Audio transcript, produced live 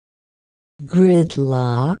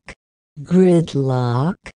gridlock,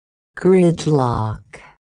 gridlock, gridlock.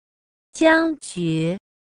 僵局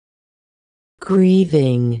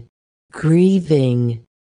Grieving, grieving,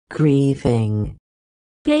 grieving.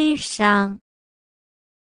 悲伤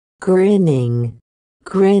Grinning,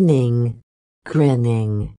 grinning,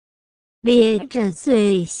 grinning. 咧着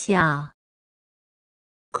嘴笑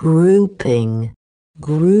Grouping,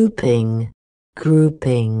 grouping,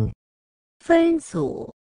 grouping. 分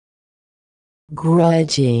组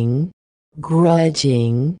Grudging,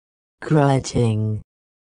 grudging, grudging.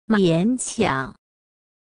 勉强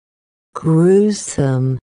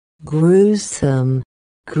Gruesome, gruesome,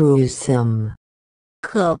 gruesome.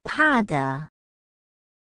 可怕的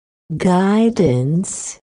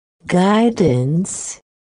Guidance, guidance,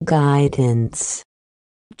 guidance.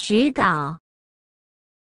 指导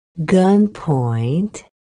Gunpoint,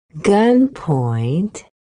 gunpoint,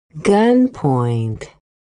 gunpoint.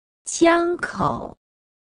 枪口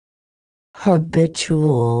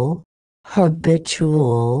Habitual,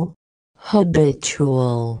 habitual,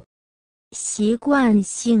 habitual. 习惯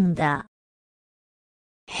性的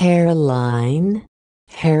Hairline,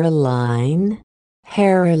 hairline,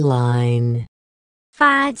 hairline.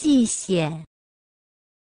 发际线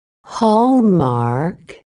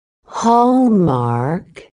Hallmark,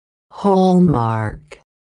 hallmark, hallmark.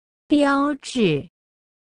 标志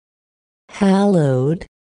Hallowed,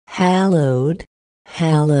 hallowed,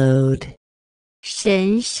 hallowed.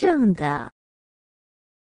 神圣的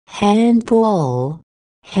Handball,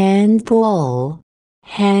 handball,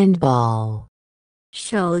 handball.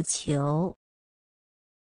 手球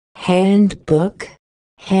Handbook,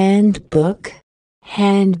 handbook,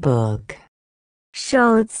 handbook.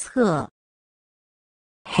 手册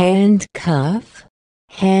Handcuff,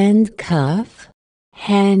 handcuff,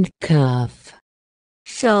 handcuff.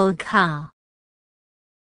 手铐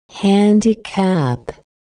Handicap,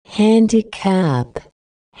 handicap,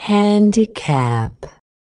 handicap.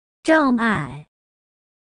 障碍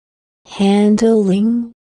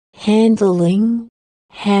Handling, handling,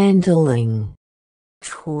 handling.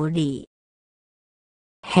 处理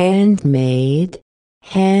Handmade,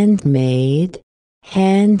 handmade,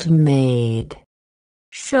 handmade.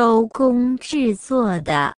 手工制作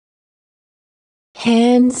的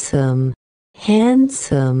Handsome,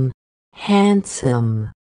 handsome,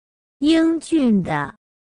 handsome. 英俊的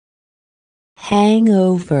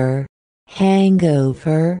Hangover,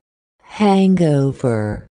 hangover,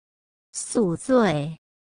 hangover. 宿醉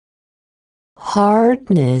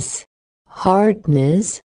Hardness,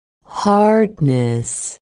 hardness,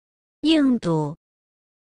 hardness. 硬度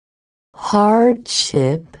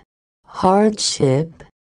Hardship, hardship,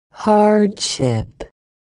 hardship.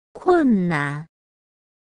 困难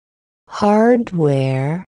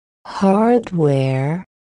Hardware, hardware,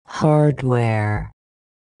 hardware.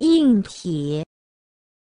 硬体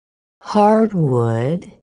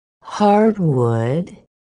Hardwood, hardwood,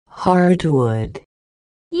 hardwood.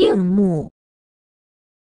 硬木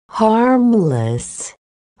Harmless,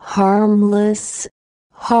 harmless,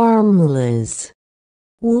 harmless.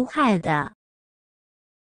 无害的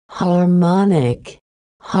Harmonic,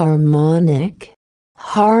 harmonic,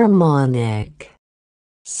 harmonic.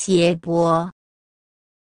 谐波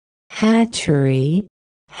Hatchery,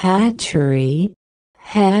 hatchery,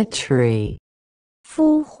 hatchery.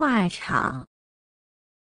 孵化场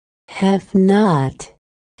Have not,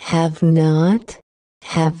 have not,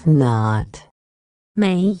 have not.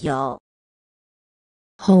 没有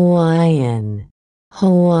Hawaiian,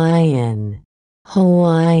 Hawaiian,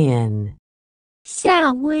 Hawaiian.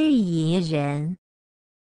 夏威夷人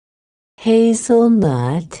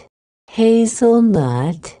Hazelnut,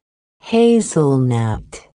 hazelnut,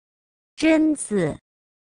 hazelnut. 榛子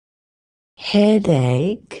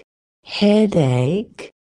Headache,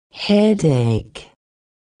 headache, headache.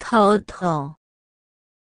 头痛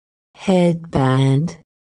Headband,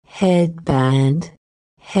 headband,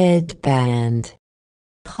 headband.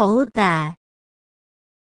 头戴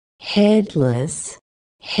Headless,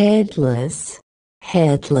 headless,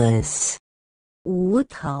 headless. 无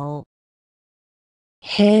头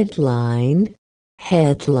Headline,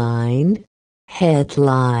 headline,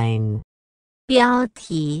 headline. 标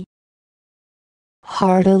题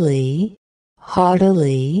Heartily,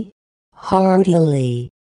 heartily, heartily.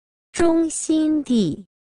 中心地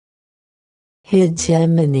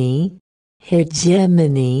Hegemony,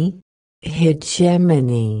 hegemony,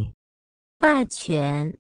 hegemony. 霸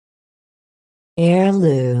权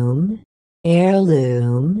Heirloom,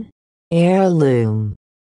 heirloom, heirloom.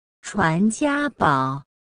 传家宝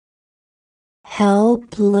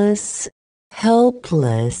Helpless,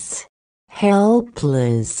 helpless,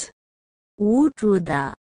 helpless. 无主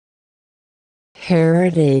的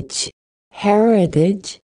heritage,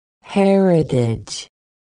 heritage, heritage,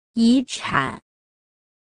 遗产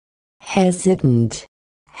hesitant,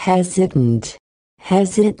 hesitant,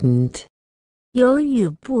 hesitant, 犹豫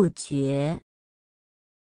不决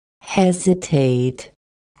hesitate,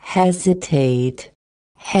 hesitate,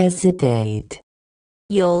 hesitate,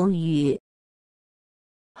 犹豫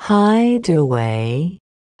hide away,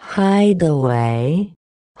 hide away,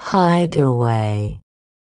 hide away,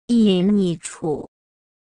 隐匿处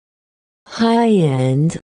high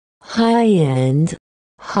end, high end,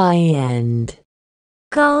 high end,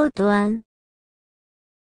 高端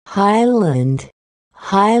highland,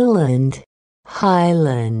 highland,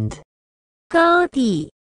 highland, 高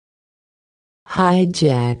地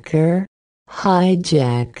hijacker,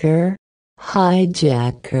 hijacker,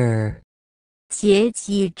 hijacker, 劫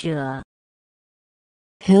机者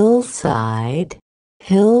hillside,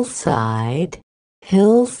 hillside,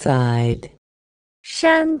 hillside,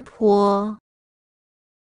 山坡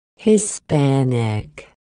Hispanic,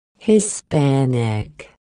 Hispanic,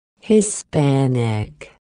 Hispanic,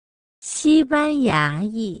 西班牙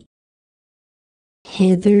裔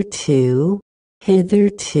hitherto,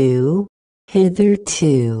 hitherto,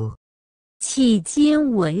 hitherto, 迄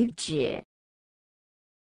今为止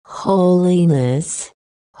holiness,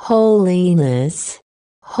 holiness,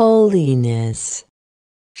 holiness,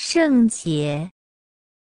 圣洁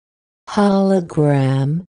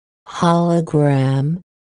hologram, hologram,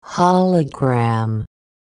 hologram,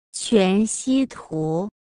 全息图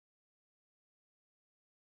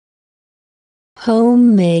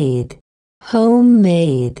homemade,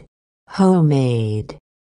 homemade, homemade,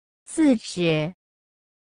 自指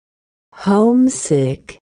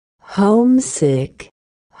homesick, homesick,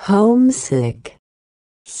 homesick,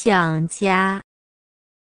 想家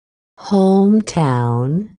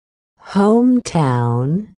hometown,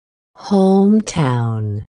 hometown,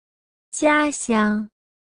 hometown, 家乡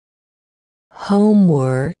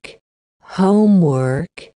homework,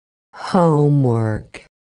 homework, homework,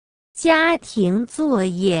 家庭作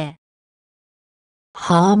业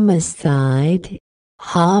homicide,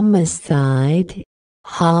 homicide,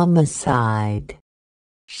 homicide,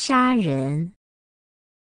 杀人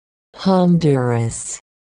Honduras,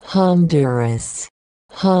 Honduras,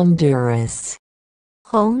 Honduras,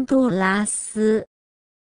 洪都拉斯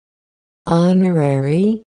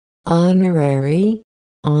honorary, honorary,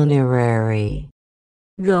 honorary,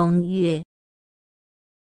 荣誉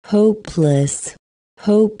hopeless,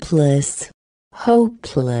 hopeless,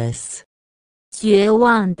 hopeless, 绝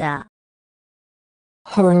望的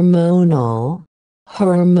hormonal,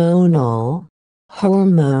 hormonal,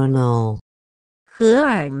 hormonal, 荷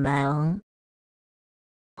尔蒙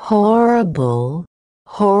horrible,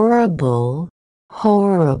 horrible,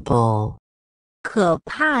 horrible, 可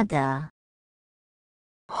怕的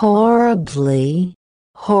horribly,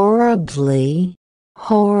 horribly,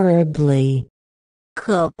 horribly,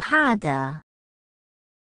 可怕的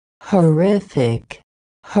horrific,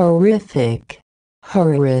 horrific,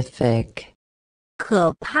 horrific,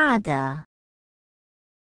 可怕的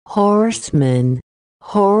horseman,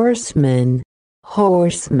 horseman,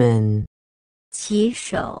 horseman, 骑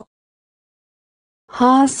手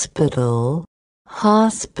hospital,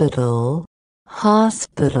 hospital,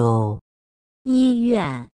 hospital, 医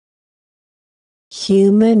院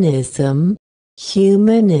humanism,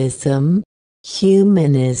 humanism,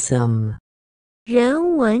 humanism,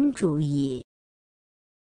 人文主义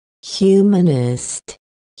humanist,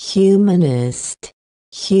 humanist,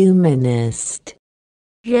 humanist,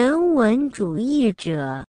 人文主义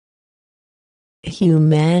者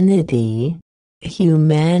humanity,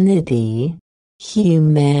 humanity,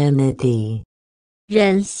 humanity,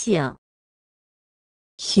 人性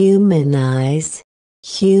humanize,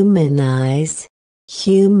 humanize,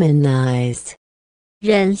 humanize,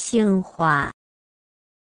 人性化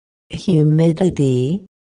humidity,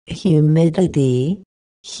 humidity,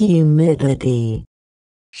 humidity,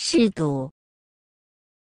 适度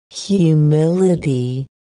humility,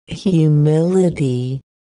 humility,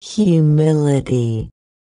 humility,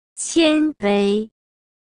 谦卑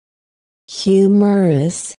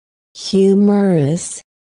humorous, humorous,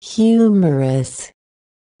 humorous,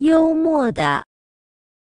 幽默的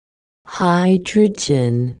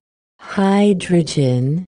hydrogen,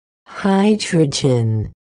 hydrogen,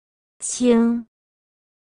 hydrogen, 轻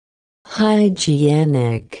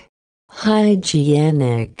hygienic,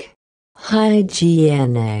 hygienic,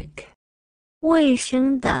 hygienic, 卫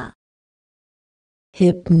生的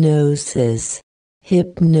hypnosis,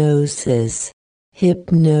 hypnosis,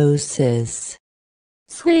 hypnosis,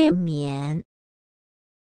 催眠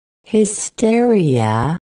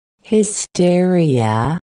hysteria,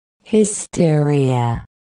 hysteria, hysteria.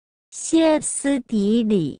 歇斯底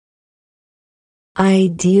里，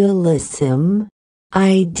 Idealism,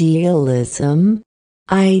 idealism,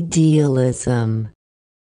 idealism.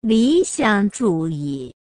 理想主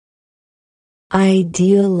义，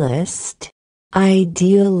 Idealist,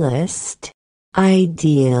 idealist,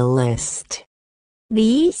 idealist.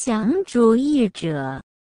 理想主义者，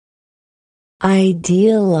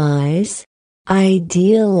 Idealize,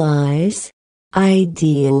 idealize,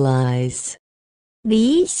 idealize.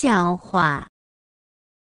 理想化，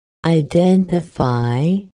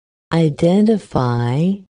 Identify,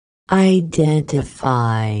 identify,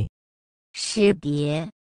 identify. 识别，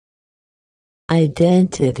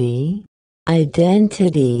 Identity,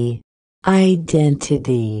 identity,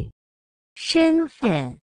 identity. 身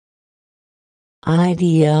份，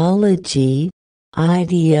 Ideology,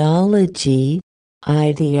 ideology,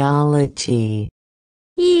 ideology.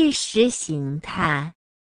 意识形态，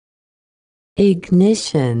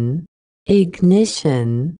 Ignition,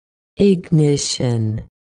 ignition, ignition.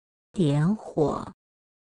 点火，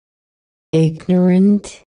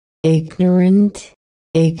 Ignorant, ignorant,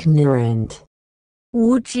 ignorant.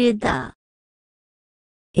 无知的，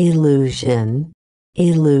 Illusion,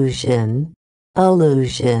 illusion,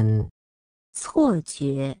 illusion. 错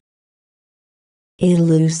觉，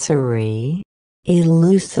 Illusory,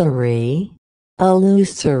 illusory,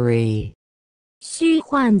 illusory. 虚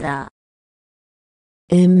幻的，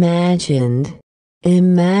 Imagined,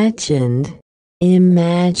 imagined,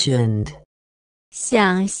 imagined.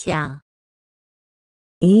 想象，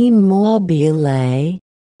 Immobile,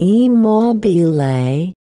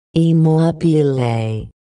 immobile, immobile.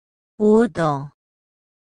 不懂，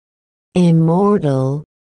 Immortal,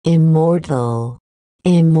 immortal,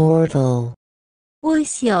 immortal. 不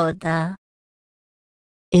朽的，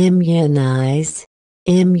 Immunize,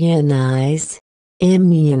 immunize,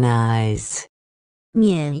 immunize.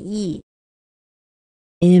 免疫，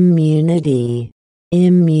 Immunity,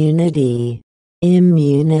 immunity,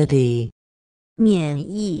 immunity. 免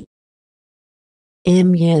疫，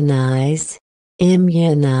 Immunize,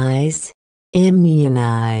 immunize,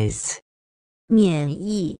 immunize. 免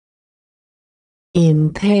疫，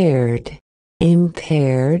 Impaired,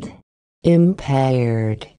 impaired,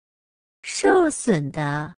 impaired. 受损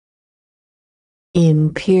的，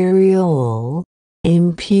 Imperial,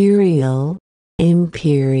 imperial,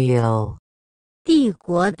 imperial. 帝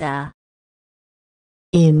国的，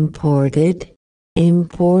 Imported,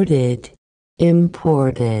 imported,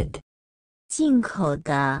 imported. 进口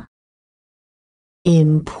的，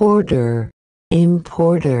 Importer,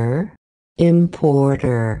 importer,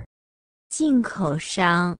 importer. 进口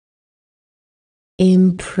商，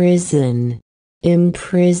 Imprison,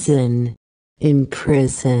 imprison,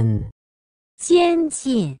 imprison. 监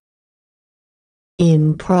禁，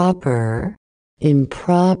 Improper,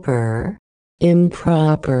 improper,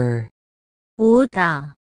 improper. 不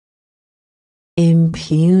当，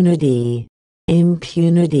 Impunity,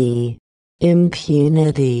 impunity,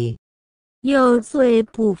 impunity. 有罪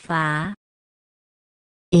不罚，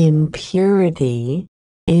 Impurity,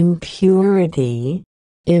 impurity,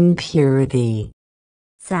 impurity.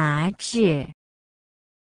 杂志，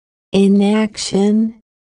 Inaction,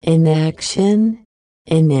 inaction,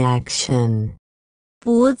 inaction.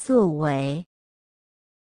 不作为，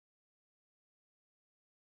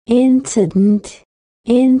 Incident,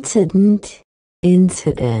 incident,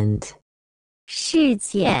 incident. 事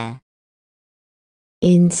件，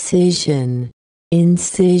 Incision,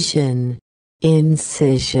 incision,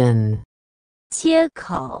 incision. 切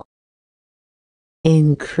口，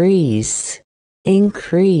 Increase,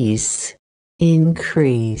 increase,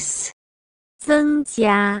 increase. 增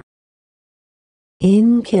加，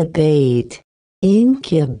 Incubate,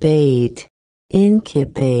 incubate,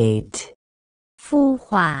 incubate. 孵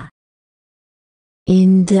化，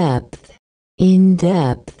 In depth, in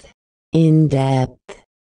depth, in depth.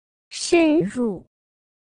 深入，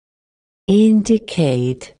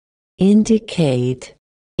 Indicate, indicate,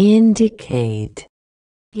 indicate.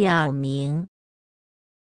 表明，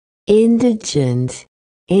 Indigent,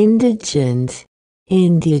 indigent,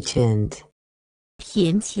 indigent.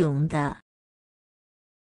 贫穷的，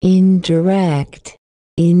 Indirect,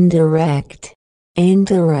 indirect,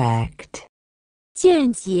 indirect.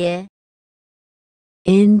 间接，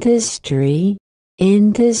 Industry,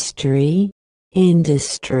 industry,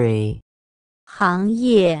 industry. 行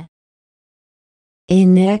业，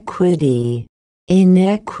 Inequity,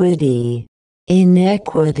 inequity,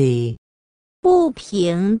 inequity. 不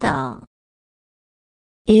平等，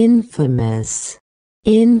 Infamous,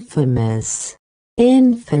 infamous,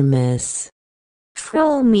 infamous,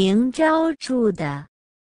 臭名昭著的。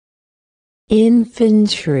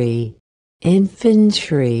infantry,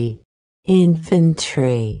 infantry,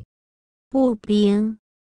 infantry, 步兵。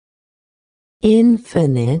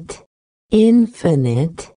infinite,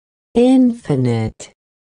 infinite, infinite,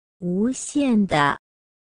 无限的。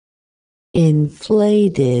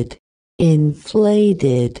inflated,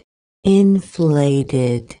 inflated,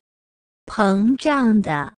 inflated, 膨胀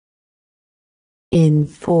的。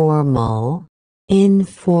informal,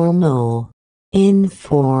 informal,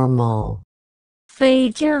 informal,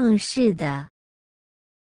 非正式的。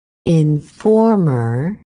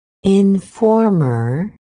informer,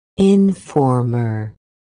 informer, informer,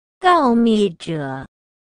 告密者。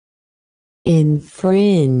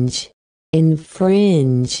infringe,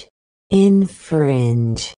 infringe,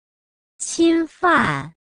 infringe, 侵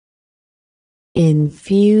犯。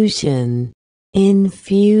infusion,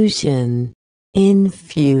 infusion,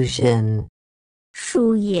 infusion,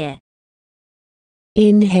 输液。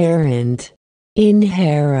inherent,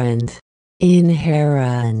 inherent,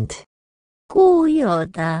 inherent, 固有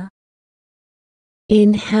的。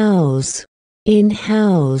in-house,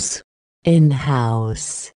 in-house,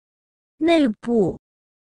 in-house, 内部。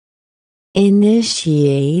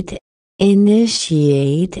initiate,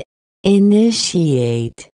 initiate,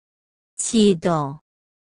 initiate, 启动。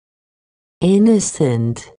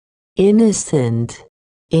innocent, innocent,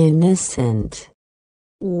 innocent,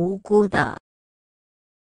 无辜的。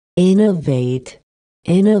innovate,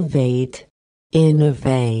 innovate,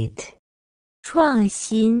 innovate, 创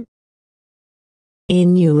新。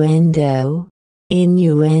innuendo,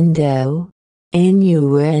 innuendo,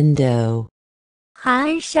 innuendo,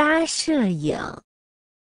 含沙射影。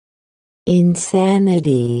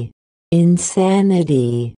insanity,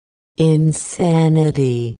 insanity,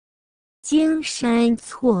 insanity, 精神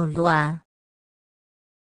错乱。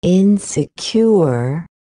insecure,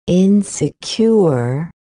 insecure,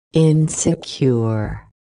 insecure,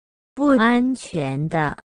 不安全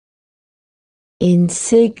的。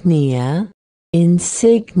insignia,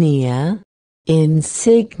 insignia,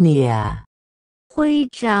 insignia, 徽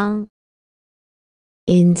章。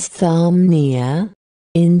insomnia,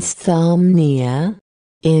 insomnia,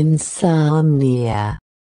 insomnia,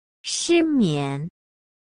 失眠。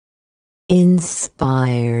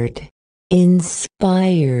inspired,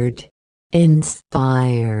 inspired,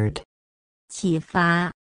 inspired, 启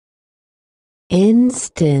发。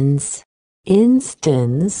instance,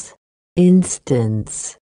 instance,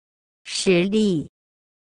 instance, 实力。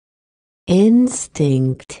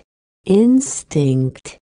instinct,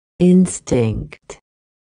 instinct, instinct,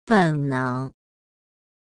 本能。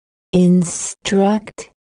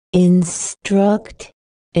instruct, instruct,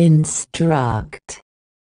 instruct,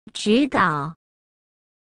 指导。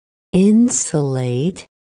insulate,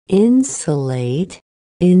 insulate,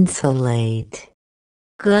 insulate,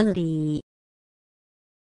 隔离。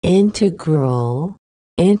integral,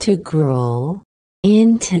 integral,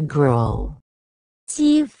 integral,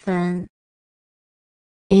 积分。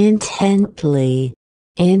intently,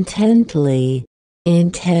 intently,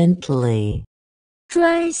 intently,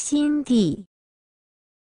 专心地。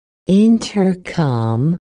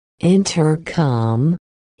intercom, intercom,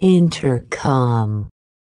 intercom,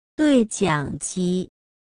 对讲机。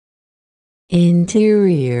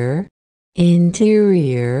interior,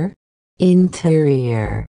 interior,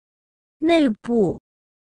 interior, 内部。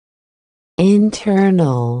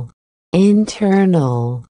internal,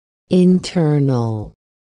 internal, internal,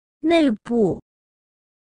 内部。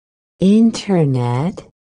internet,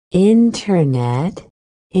 internet,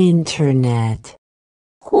 internet,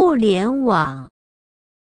 互联网。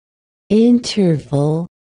interval,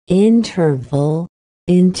 interval,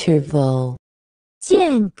 interval,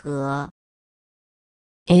 间隔。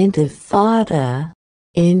intifada,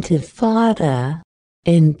 intifada,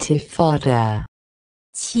 intifada,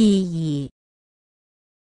 记忆。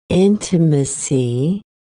intimacy,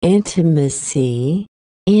 intimacy,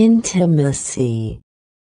 intimacy,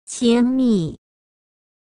 亲密。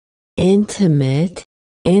intimate,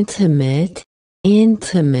 intimate,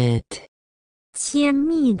 intimate, 亲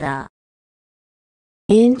密的。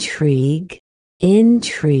intrigue,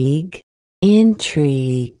 intrigue,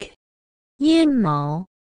 intrigue, 阴谋。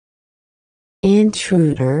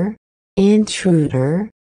intruder, intruder,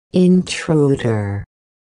 intruder,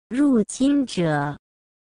 入侵者。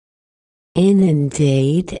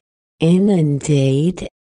inundate, inundate,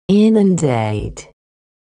 inundate,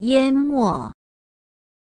 淹没。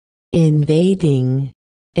invading,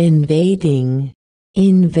 invading,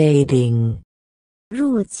 invading,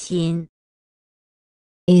 入侵。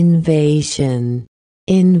invasion,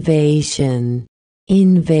 invasion,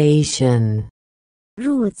 invasion,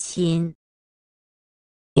 入侵，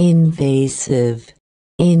 invasive,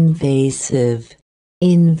 invasive,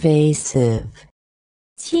 invasive,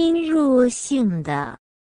 侵入性的，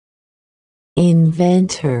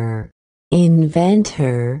 inventor,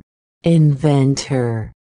 inventor,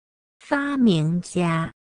 inventor, 发明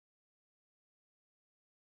家，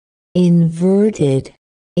 inverted,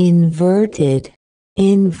 inverted,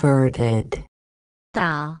 inverted,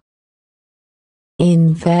 岛，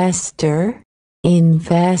 investor,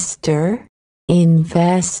 investor,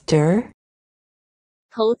 investor,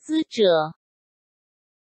 投资者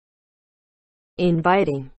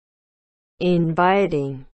inviting,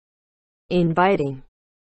 inviting, inviting,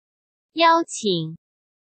 邀请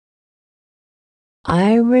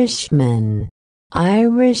Irishman,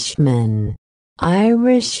 Irishman,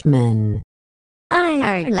 Irishman, 爱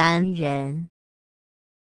尔兰人，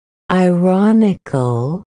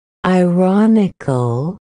 ironical,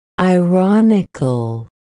 ironical, ironical,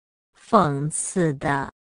 讽刺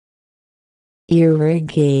的，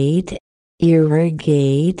 irrigate,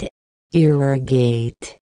 irrigate,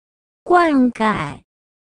 irrigate, 灌溉，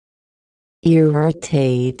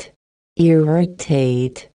 irritate,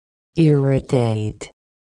 irritate, irritate,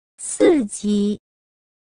 刺激，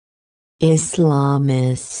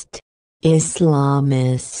 Islamist,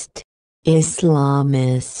 Islamist,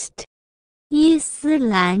 Islamist, 伊斯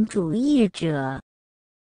兰主义者，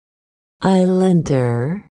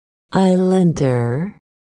 islander, islander,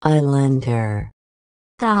 islander,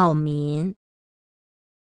 岛民，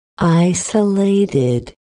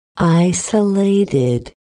 isolated,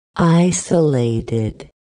 isolated, isolated,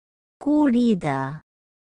 孤立的，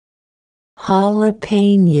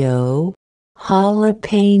 jalapeno,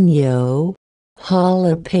 jalapeno,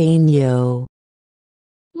 jalapeno,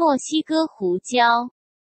 墨西哥胡椒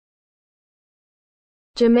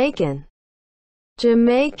Jamaican,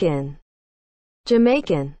 Jamaican,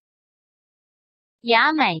 Jamaican,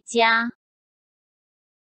 牙买加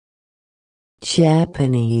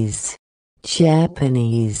Japanese,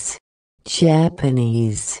 Japanese,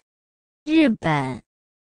 Japanese, 日本，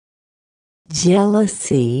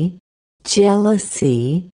 jealousy,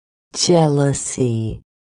 jealousy, jealousy,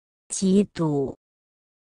 嫉妒，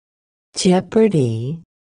 jeopardy,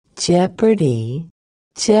 jeopardy,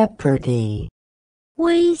 jeopardy,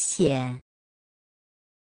 危险，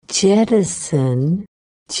 jettison,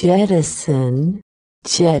 jettison,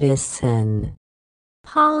 jettison,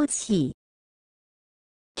 抛弃，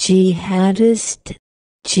 jihadist,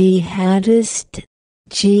 jihadist,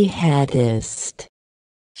 jihadist,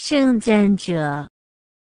 圣战者，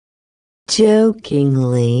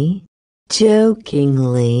 jokingly,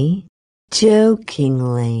 jokingly,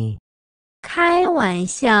 jokingly, 开玩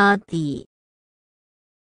笑地，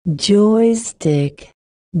 joystick,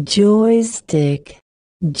 joystick,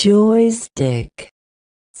 joystick,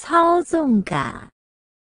 操纵感，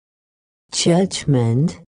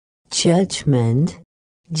 judgment, judgment,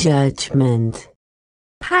 judgment,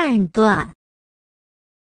 判断，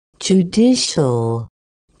 judicial,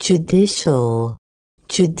 judicial,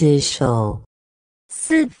 judicial,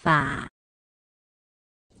 司法，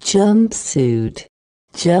 jumpsuit,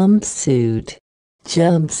 jumpsuit,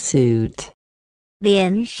 jumpsuit,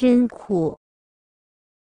 连身裤，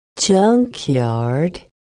 junkyard,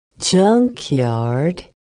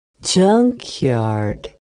 junkyard,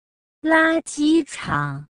 junkyard, 垃圾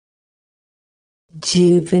场，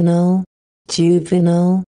 juvenile,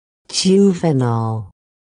 juvenile, juvenile,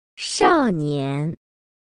 少年，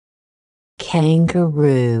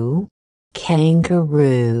 kangaroo,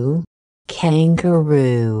 kangaroo,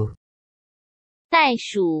 kangaroo, 袋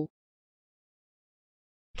鼠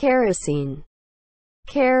kerosene,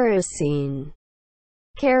 kerosene,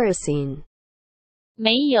 kerosene,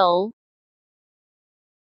 煤油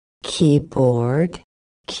keyboard,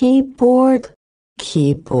 keyboard,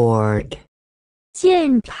 keyboard,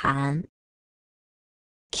 键盘，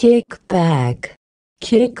 kickback,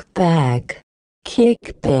 kickback,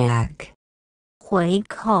 kickback, 回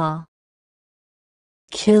扣，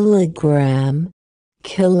 kilogram,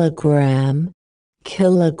 kilogram,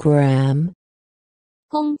 kilogram,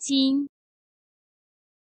 公斤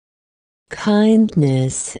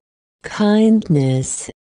kindness, kindness,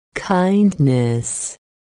 kindness,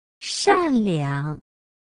 善良，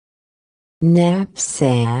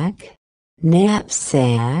 knapsack,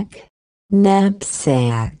 knapsack,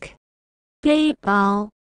 knapsack, 背包，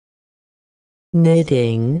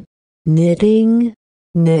 knitting, knitting,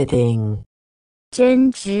 knitting,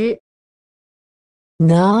 针织，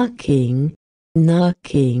 knocking,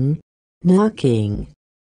 knocking, knocking,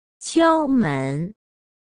 敲门，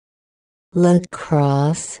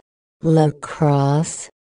 lacrosse, lacrosse,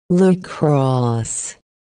 lacrosse,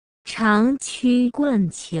 长曲棍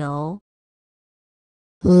球，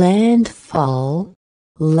 landfall,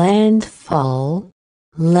 landfall,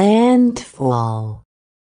 landfall,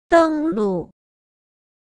 登陆，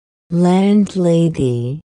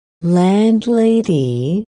 landlady,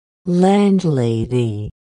 landlady, landlady,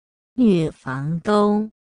 女房东，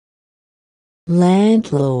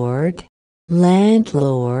 landlord,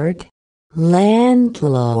 landlord,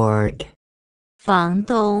 landlord, 房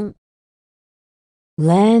东，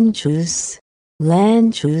 land juice,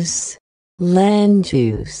 land juice, land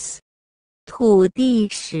juice, 土地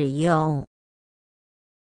使用，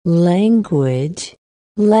 language,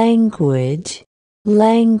 language,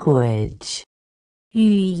 language,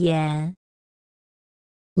 语言，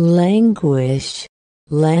 languish,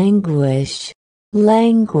 languish,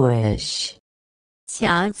 languish,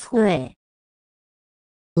 憔悴，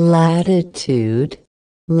 latitude,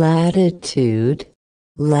 latitude,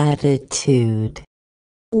 latitude,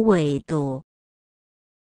 纬度，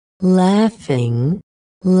 laughing,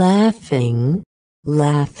 laughing,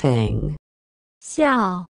 laughing,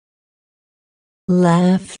 笑，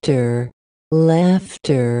 laughter,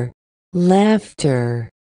 laughter, laughter,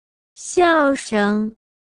 笑声，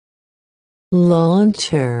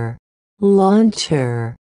 launcher,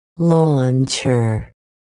 launcher, launcher,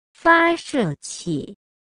 发射器，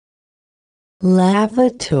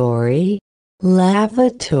 lavatory,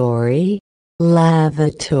 lavatory,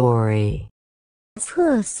 lavatory,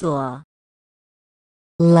 厕所，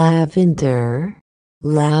 lavender,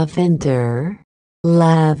 lavender,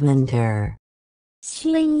 lavender,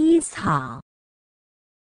 薰衣草，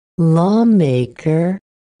 lawmaker,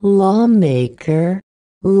 lawmaker,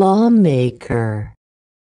 lawmaker,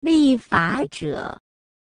 立法者，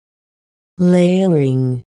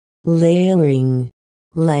 layering, layering,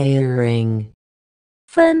 layering,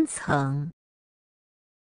 分层，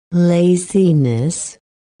 laziness,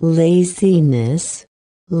 laziness,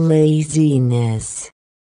 laziness,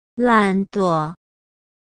 懒惰，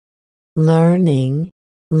 learning,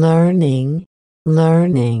 learning,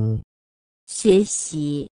 learning, 学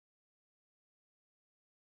习，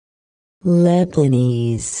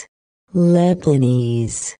 Lebanese,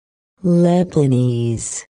 Lebanese,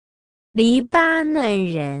 Lebanese, 黎巴嫩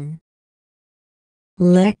人，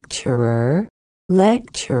 lecturer,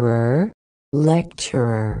 lecturer,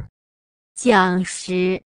 lecturer, 讲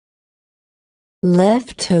师，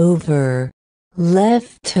 leftover,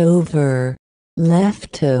 leftover,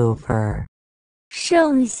 leftover,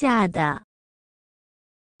 剩下的，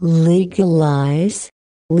 legalize,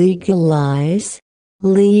 legalize,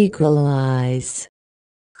 legalize,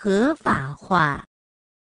 合法化，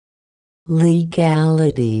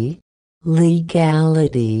 legality,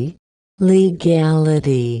 legality,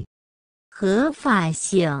 legality, 合法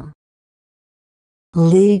性，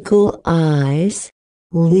 legalize,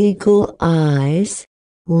 legalize,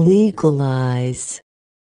 legalize,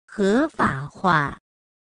 合法化，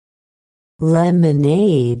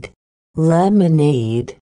 lemonade,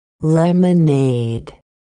 lemonade, lemonade,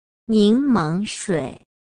 柠檬水，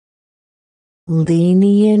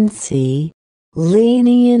 leniency,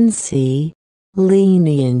 leniency,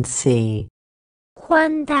 leniency,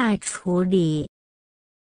 宽大处理，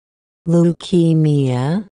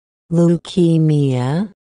 leukemia,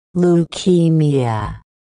 leukemia, leukemia,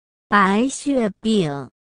 白血病，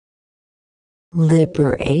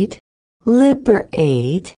 liberate,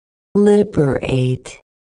 liberate, liberate,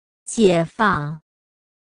 解放，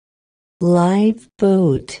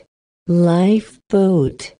 lifeboat,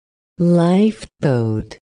 lifeboat,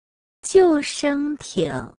 lifeboat, 救生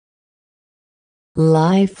艇，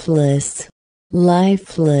 lifeless,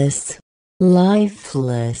 lifeless,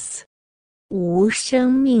 lifeless, 无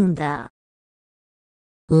生命的，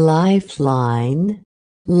 lifeline,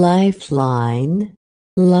 lifeline,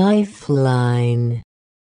 lifeline,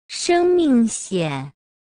 生命线，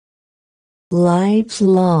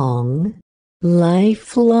 lifelong,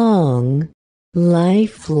 lifelong,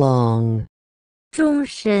 lifelong, 终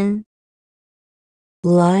身，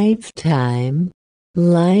 lifetime,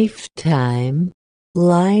 lifetime,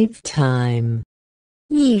 lifetime,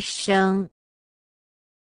 一生，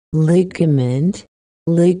 ligament,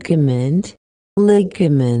 ligament,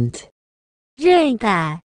 ligament, 韧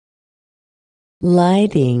带，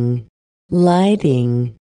 lighting,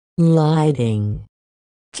 lighting, lighting,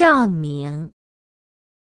 照明，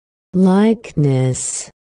 likeness,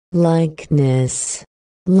 likeness,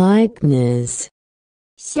 likeness,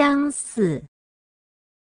 相似，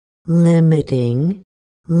 limiting,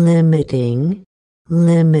 limiting,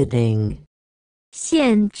 limiting,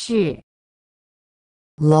 限制，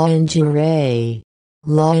 lingerie,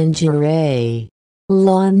 lingerie,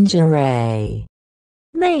 lingerie,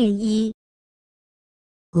 内衣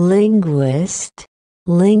linguist,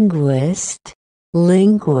 linguist,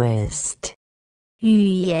 linguist, 语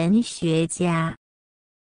言学家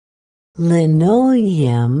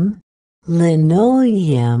linoleum,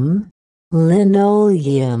 linoleum,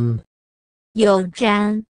 linoleum, 有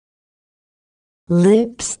粘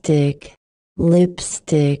lipstick,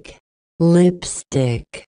 lipstick,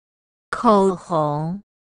 lipstick, 口红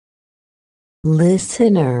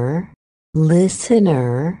listener,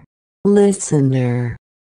 listener, listener,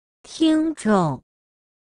 听众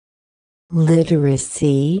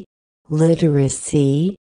literacy,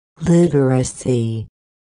 literacy, literacy,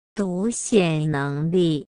 读写能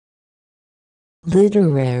力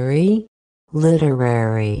literary,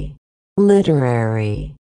 literary,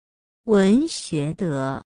 literary, 文学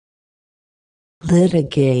的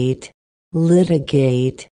litigate,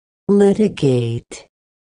 litigate, litigate,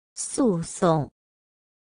 诉讼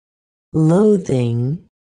loathing,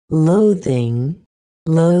 loathing,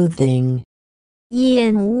 loathing,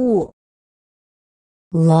 厌恶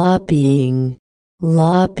lobbying,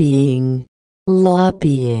 lobbying,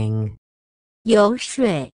 lobbying, 游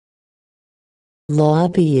说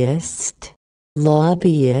lobbyist,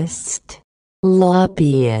 lobbyist,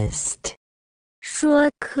 lobbyist,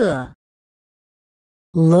 说客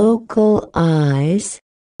localize,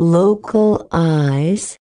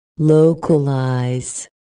 localize, localize,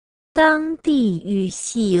 当地语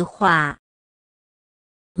系化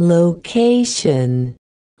location,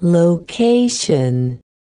 location,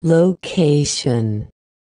 location,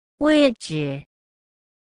 位置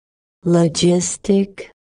logistic,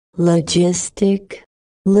 logistic,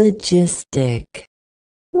 logistic,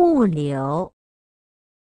 物流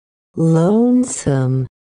lonesome,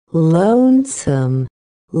 lonesome,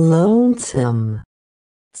 lonesome,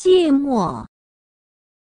 寂寞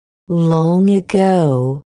long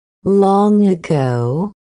ago, long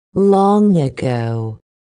ago, long ago,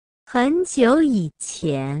 很久以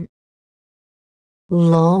前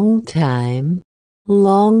long time,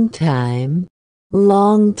 long time,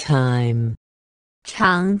 long time,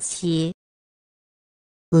 长期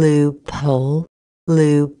loophole,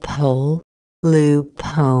 loophole,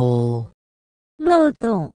 loophole, 漏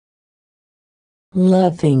洞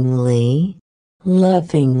lovingly,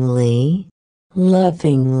 lovingly,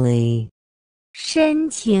 lovingly, 深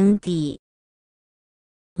情地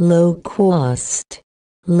low cost,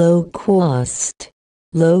 low cost,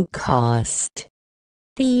 low cost,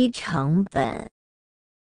 低成本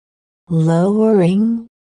lowering,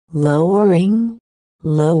 lowering,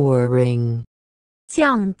 lowering,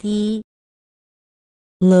 降低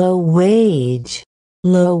low wage,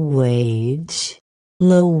 low wage,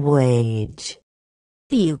 low wage,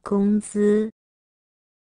 低工资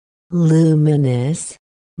luminous,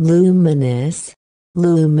 luminous,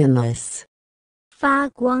 luminous, 发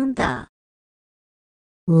光的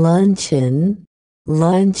luncheon,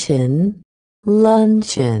 luncheon,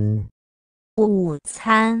 luncheon, 午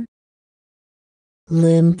餐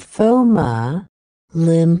lymphoma,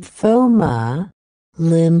 lymphoma,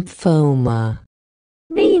 lymphoma,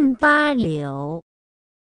 淋巴瘤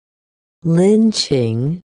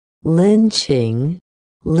lynching, lynching,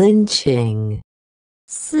 lynching,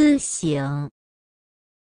 私刑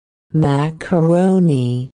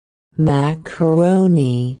macaroni,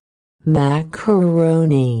 macaroni,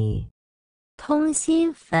 macaroni, 通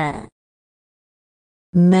心粉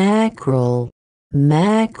mackerel,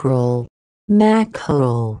 mackerel,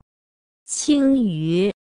 mackerel, 青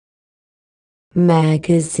鱼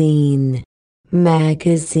magazine,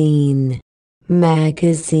 magazine,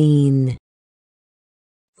 magazine,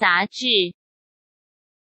 杂志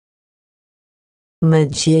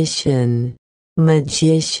magician,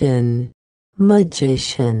 magician,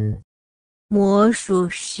 magician, 魔术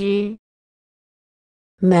师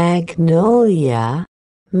magnolia,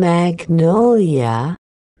 magnolia,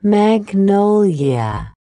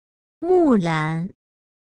 magnolia, 木兰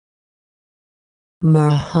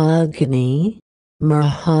mahogany,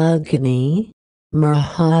 mahogany,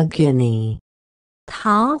 mahogany,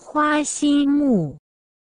 桃花心木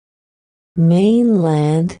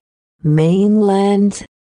mainland, mainland,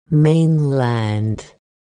 mainland,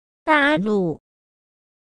 大陆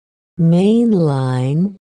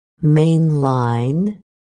mainline, mainline,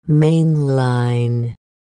 mainline,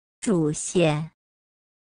 主线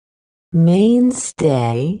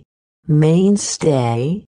mainstay,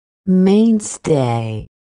 mainstay, mainstay,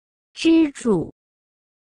 支柱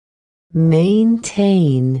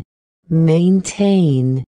maintain,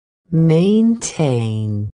 maintain,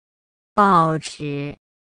 maintain, 保持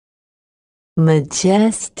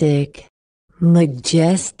majestic,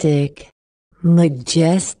 majestic,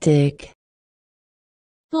 majestic,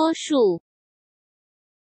 多数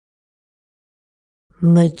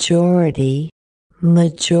majority,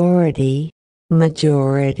 majority,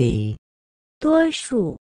 majority, 多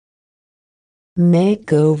数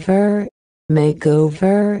makeover,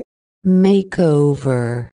 makeover,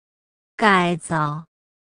 makeover, 改造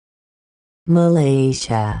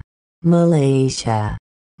Malaysia, Malaysia,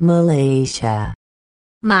 Malaysia,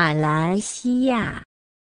 马来西亚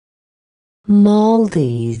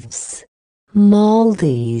Maldives,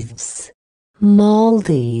 Maldives,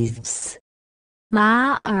 Maldives,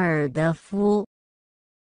 马尔代夫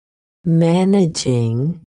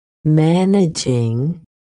managing, managing,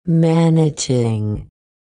 managing,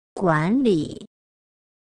 管理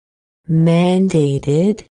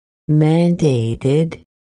mandated, mandated,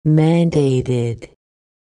 mandated,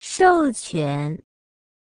 授权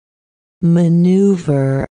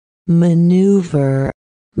maneuver, maneuver,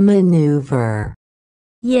 maneuver,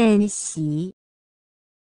 演习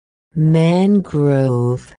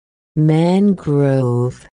mangrove,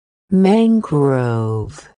 mangrove,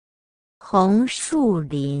 mangrove, 红树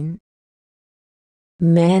林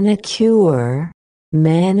manicure,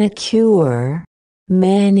 manicure,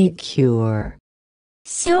 manicure,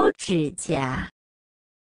 修指甲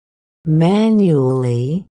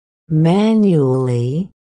manually, manually,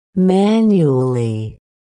 manually,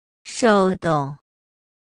 手动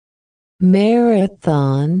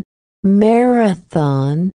marathon,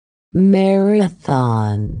 marathon,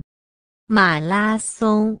 marathon, 马拉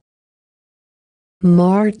松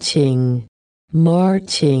marching,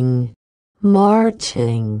 marching,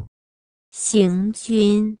 marching, 行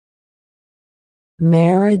军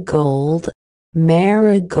marigold,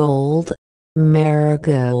 marigold,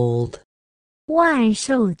 marigold, 万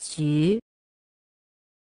寿菊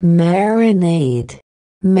marinade,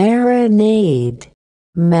 marinade,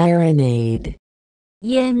 marinade,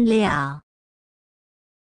 腌料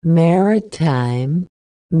maritime,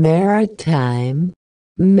 maritime,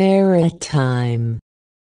 maritime,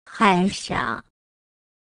 海上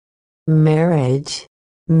marriage,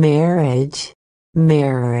 marriage,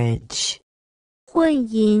 marriage, 婚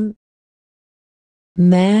姻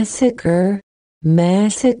massacre,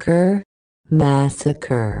 massacre,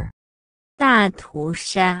 massacre, 大屠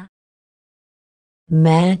杀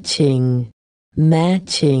matching,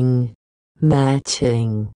 matching,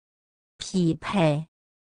 matching, 匹配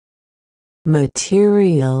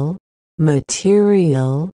material,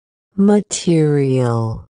 material,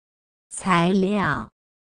 material, 材料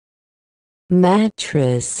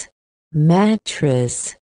mattress,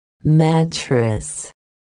 mattress, mattress,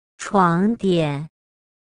 床垫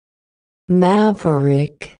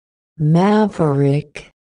maverick,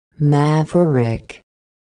 maverick, maverick,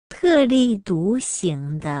 特立独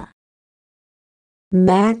行的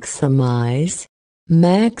maximize,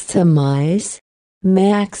 maximize,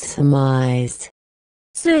 maximize,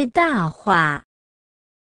 最大化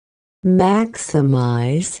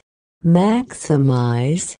maximize,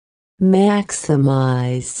 maximize,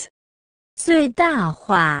 maximize, 最大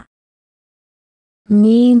化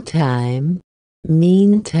meantime,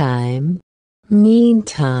 meantime,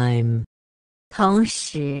 meantime, 同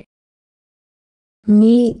时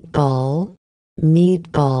meatball,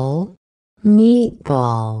 meatball,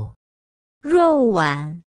 meatball, 肉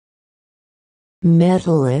丸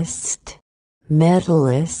medalist,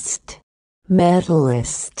 medalist,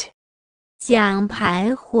 medalist, 奖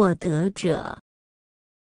牌获得者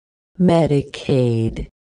Medicaid,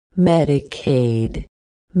 Medicaid,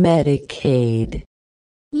 Medicaid,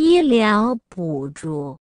 医疗补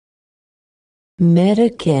助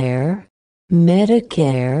Medicare,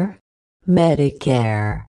 Medicare,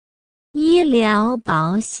 Medicare, 医疗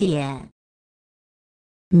保险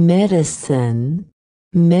medicine,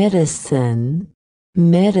 medicine,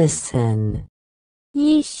 medicine,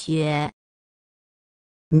 医学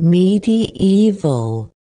medieval,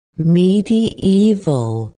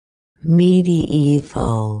 medieval,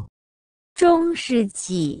 medieval, 中世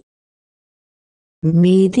纪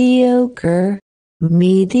mediocre,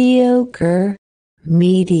 mediocre,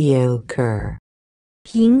 mediocre,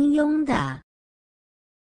 平庸的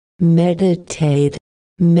meditate,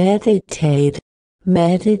 meditate,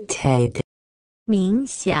 meditate, 冥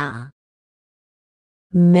想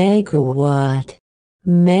megawatt,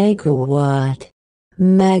 megawatt,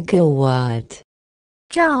 megawatt,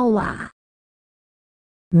 照瓦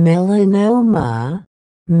melanoma,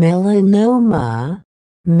 melanoma,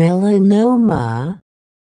 melanoma,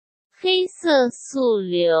 黑色素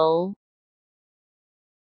瘤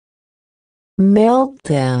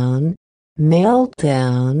meltdown,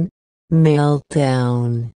 meltdown,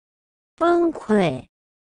 meltdown, 崩溃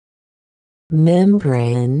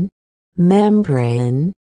membrane,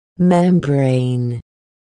 membrane, membrane,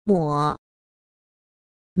 抹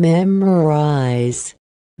memorize,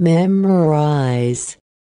 memorize,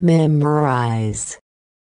 memorize,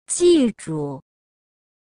 记住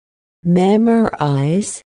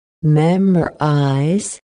memorize,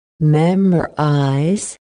 memorize,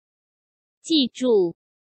 memorize, 记住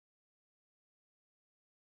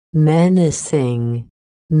menacing,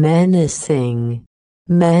 menacing,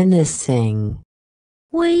 menacing,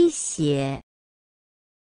 威胁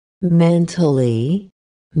mentally,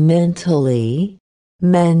 mentally,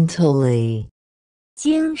 mentally,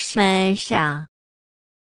 精神上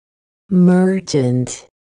merchant,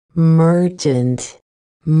 merchant,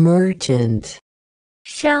 merchant,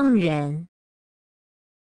 商人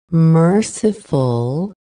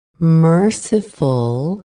merciful,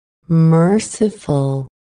 merciful, merciful,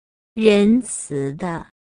 仁慈的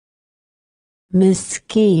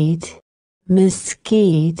mesquite,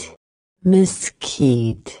 mesquite,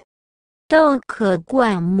 mesquite, 都可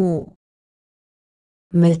灌木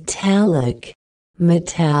metallic,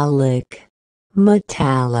 metallic,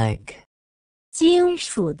 metallic, 金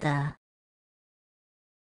属的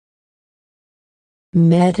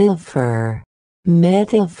metaphor,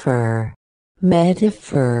 metaphor,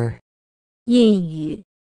 metaphor, 隐语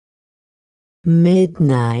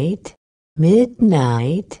midnight,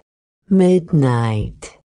 midnight,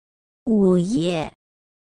 midnight, 午夜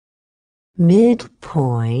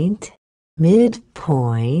midpoint,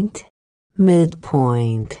 midpoint,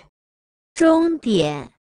 midpoint, 终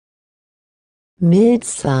点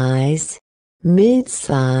midsize,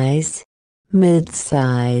 midsize,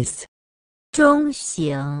 midsize, 中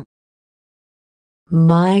型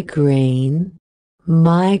migraine,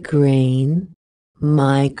 migraine,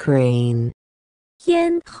 migraine,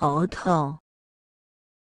 烟头头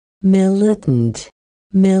militant,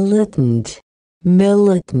 militant,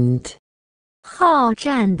 militant, 好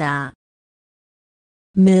战的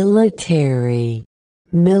military,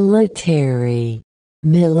 military,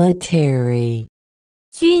 military,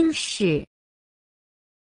 军事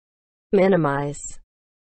minimize,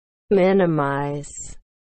 minimize,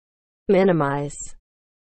 minimize,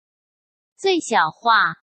 最小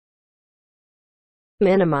化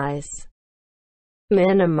minimize,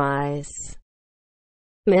 minimize,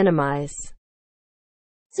 minimize,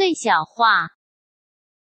 最小化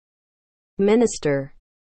minister,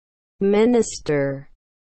 minister,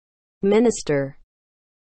 minister,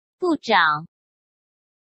 部长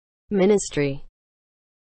ministry,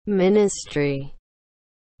 ministry,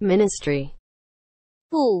 ministry,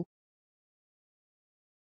 部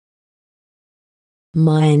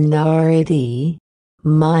minority,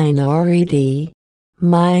 minority,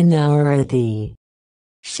 minority,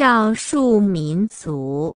 少数民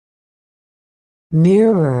族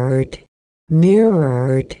mirrored,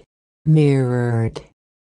 mirrored, mirrored,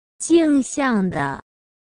 镜像的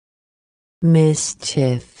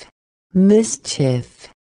mischief, mischief,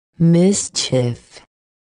 mischief,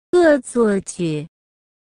 恶作剧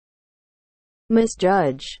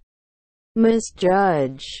misjudge,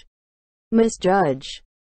 misjudge, misjudge,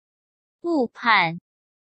 误判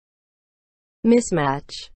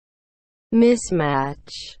mismatch,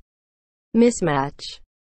 mismatch, mismatch,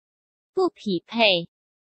 不匹配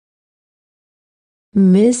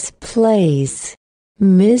misplace,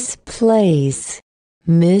 misplace,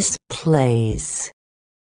 misplace,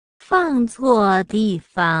 放错地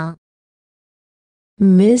方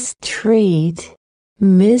mistreat,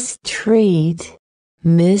 mistreat,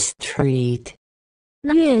 mistreat,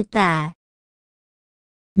 虐待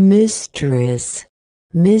mistress,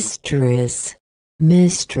 mistress,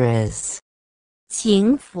 mistress,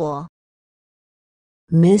 情妇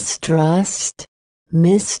mistrust,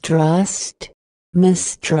 mistrust,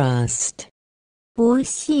 mistrust, 不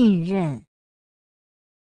信任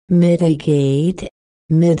mitigate,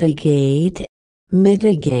 mitigate,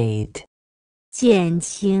 mitigate, 减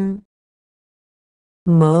轻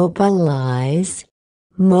mobilize,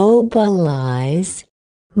 mobilize,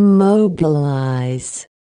 mobilize,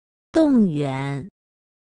 动员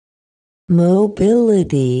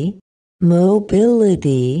mobility,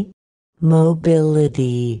 mobility,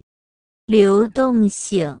 mobility, 流动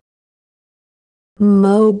性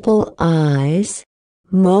mobilize,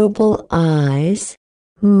 mobilize,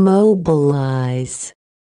 mobilize,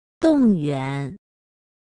 动员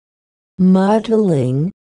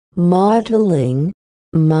modeling, modeling,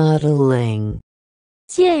 modeling,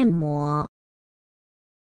 建模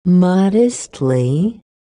modestly,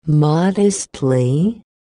 modestly,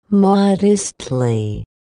 modestly,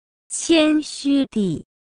 谦虚地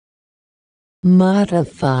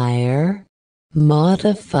modifier,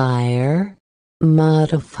 modifier,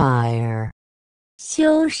 modifier.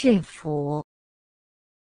 修饰符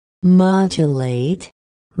Modulate,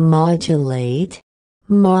 modulate,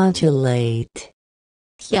 modulate.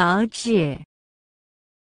 调制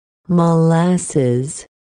Molasses,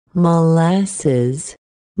 molasses,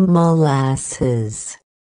 molasses.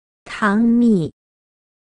 糖蜜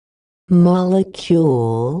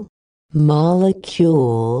Molecule,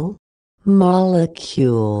 molecule,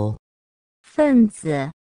 molecule. 分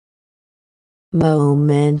子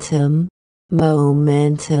Momentum,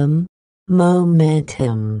 momentum,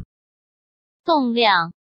 momentum. 动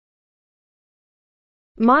量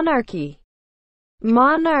monarchy,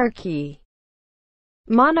 monarchy,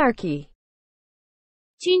 monarchy.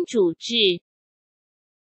 君主制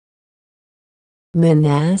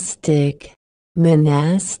Monastic,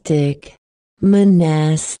 monastic,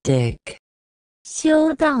 monastic.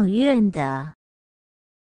 修道院的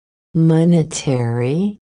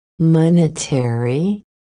Monetary, monetary,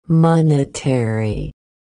 monetary.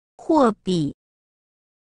 货币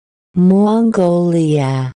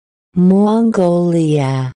Mongolia,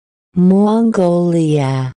 Mongolia,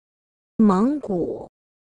 Mongolia. 蒙古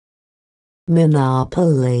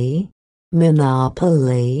Monopoly,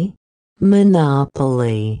 monopoly,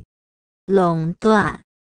 monopoly. 垄断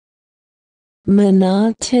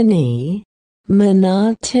Monotony,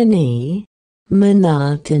 monotony,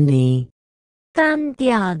 monotony. 单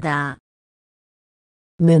调的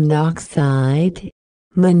Monoxide,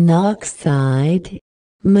 monoxide,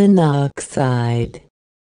 monoxide.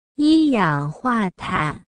 一氧化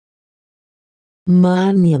碳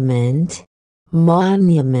Monument,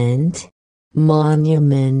 monument,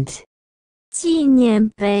 monument. 纪念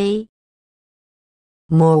碑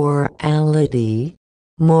Morality,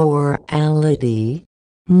 morality,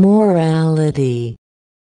 morality.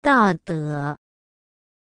 道德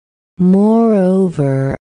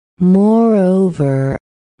Moreover, moreover,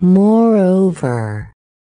 moreover.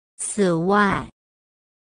 此外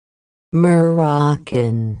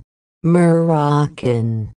Moroccan,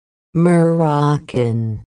 Moroccan,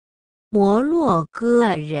 Moroccan. 摩洛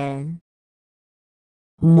哥人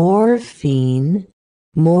Morphine,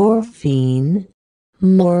 morphine,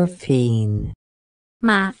 morphine.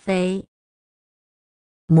 吗啡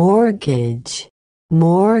Mortgage,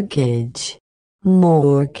 mortgage,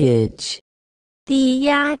 mortgage. 抵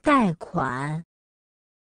押贷款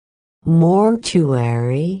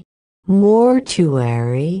Mortuary,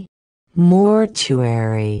 mortuary,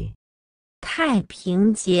 mortuary. 太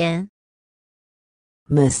平间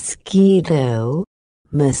Mosquito,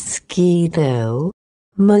 mosquito,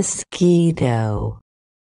 mosquito.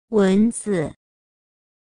 蚊子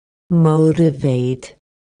Motivate,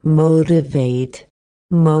 motivate,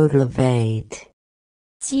 motivate.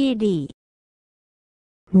 激励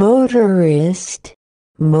Motorist,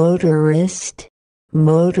 motorist,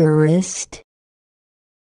 motorist.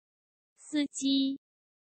 司机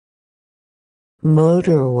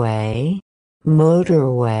Motorway,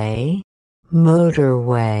 motorway,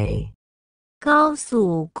 motorway. 高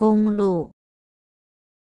速公路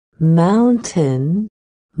Mountain,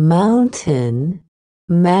 mountain,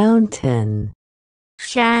 mountain.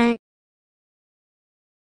 山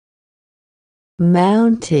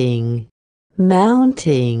Mounting,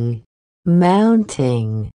 mounting,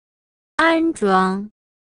 mounting. 安装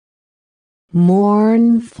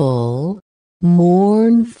Mournful,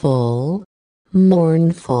 mournful,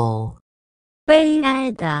 mournful. 悲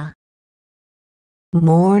哀的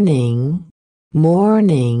Morning,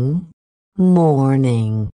 morning,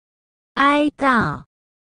 morning. 哀悼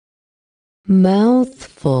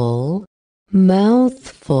Mouthful,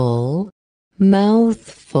 mouthful,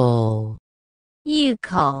 mouthful. 一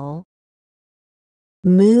口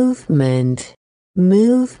Movement,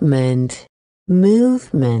 movement,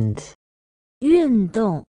 movement. 运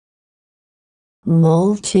动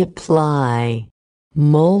Multiply,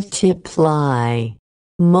 multiply,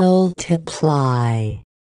 multiply.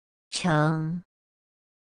 成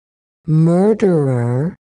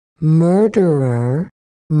Murderer, murderer,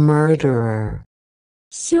 murderer.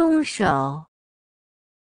 凶手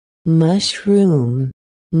Mushroom,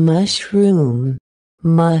 mushroom,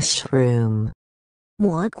 mushroom.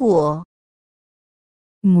 蘑菇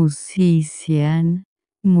musician,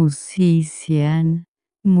 musician,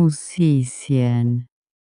 musician.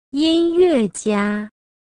 音乐家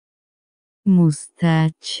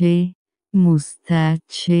Mustache,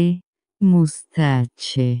 mustache,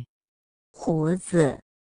 mustache. 胡子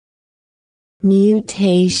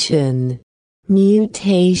Mutation,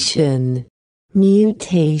 mutation,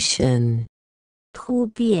 mutation. 突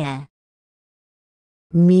变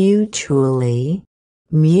mutually,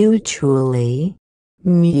 mutually,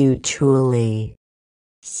 mutually.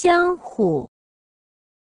 相互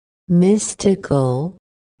Mystical,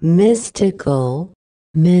 mystical,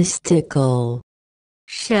 mystical.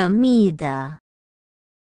 神秘的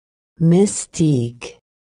Mystique,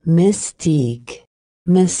 mystique,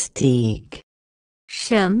 mystique.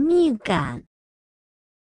 神秘感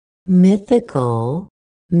Mythical,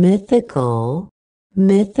 mythical,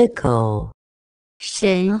 mythical.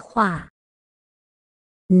 神话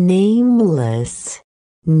Nameless,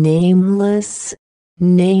 nameless,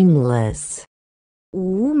 nameless.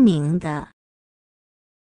 无名的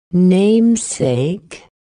Namesake,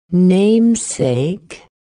 namesake,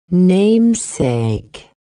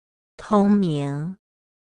 namesake. 同名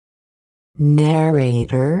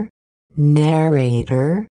Narrator,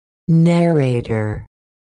 narrator, narrator.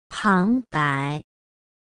 旁白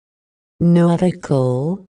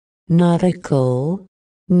Nautical, nautical,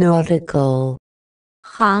 nautical.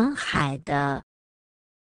 航海的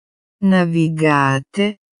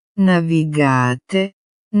Navigate, navigate,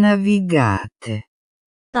 navigate.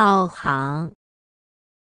 导航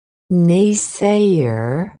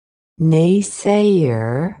Naysayer,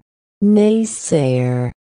 naysayer,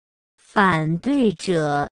 naysayer. 反对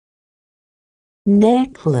者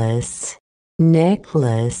Necklace,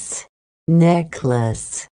 necklace,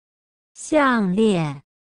 necklace. 项链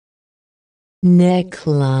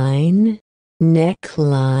Neckline,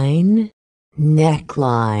 neckline,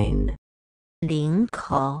 neckline. 领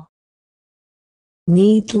口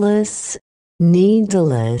Needless,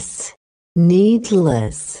 needless,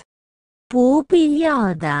 needless. 不必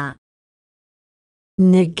要的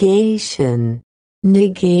Negation,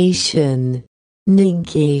 negation,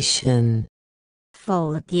 negation.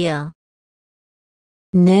 否定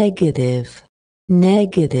Negative,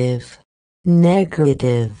 negative,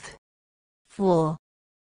 negative. 负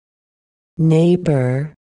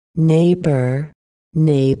Neighbor, neighbor,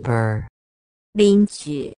 neighbor. 邻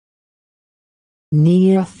居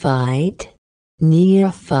Neophyte,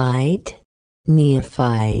 neophyte,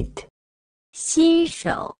 neophyte. 新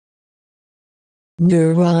手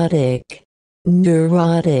Neurotic,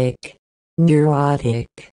 neurotic, neurotic.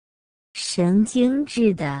 神经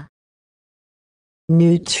质的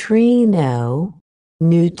Neutrino,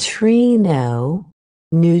 neutrino,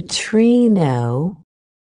 neutrino.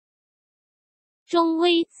 中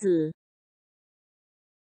微子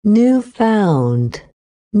Newfound,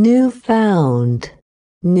 newfound,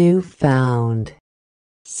 newfound.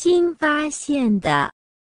 新发现的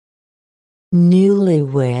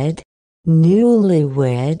Newlywed,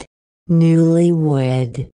 newlywed,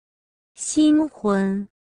 newlywed. 新婚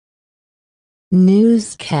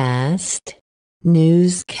Newscast,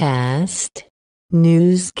 newscast,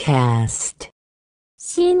 newscast.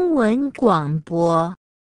 新闻广播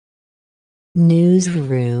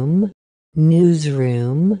Newsroom,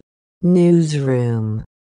 newsroom, newsroom.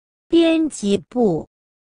 编辑部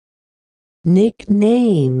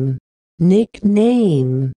Nickname,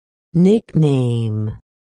 nickname, nickname.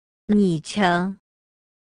 昵称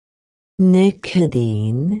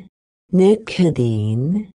Nicotine,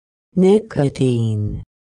 nicotine, nicotine.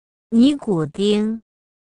 尼古丁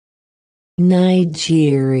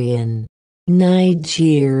Nigerian,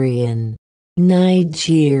 Nigerian,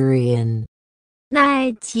 Nigerian.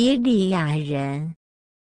 奈及利亚人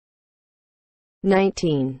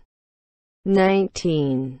 19,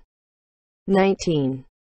 19, 19.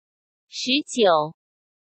 19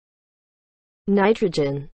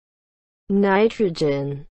 Nitrogen,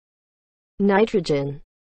 nitrogen, nitrogen.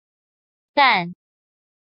 氮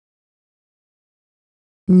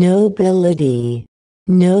Nobility,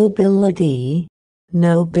 nobility,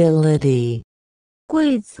 nobility.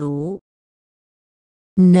 贵族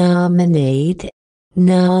Nominate,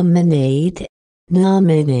 nominate,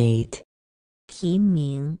 nominate. 提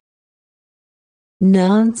名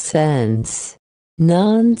Nonsense,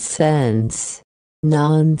 nonsense,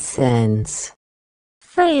 nonsense.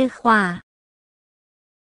 废话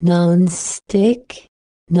Nonstick,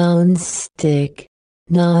 nonstick,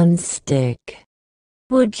 nonstick.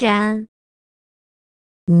 不沾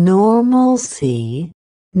Normalcy,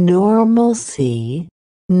 normalcy,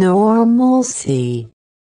 normalcy.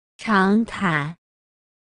 常态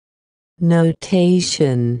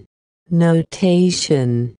Notation,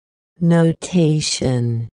 notation,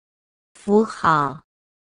 notation. 符号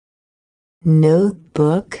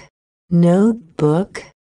Notebook,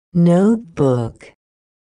 notebook, notebook.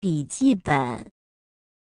 笔记本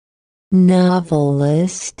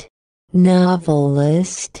Novelist,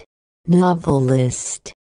 novelist,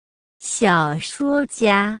 novelist. 小说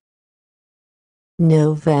家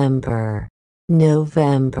November,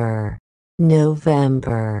 November,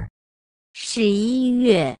 November. 11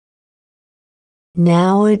月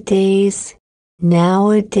Nowadays,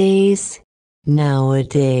 nowadays,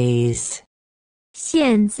 nowadays.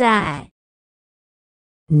 现在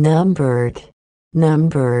Numbered,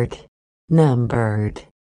 numbered, numbered.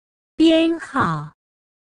 编号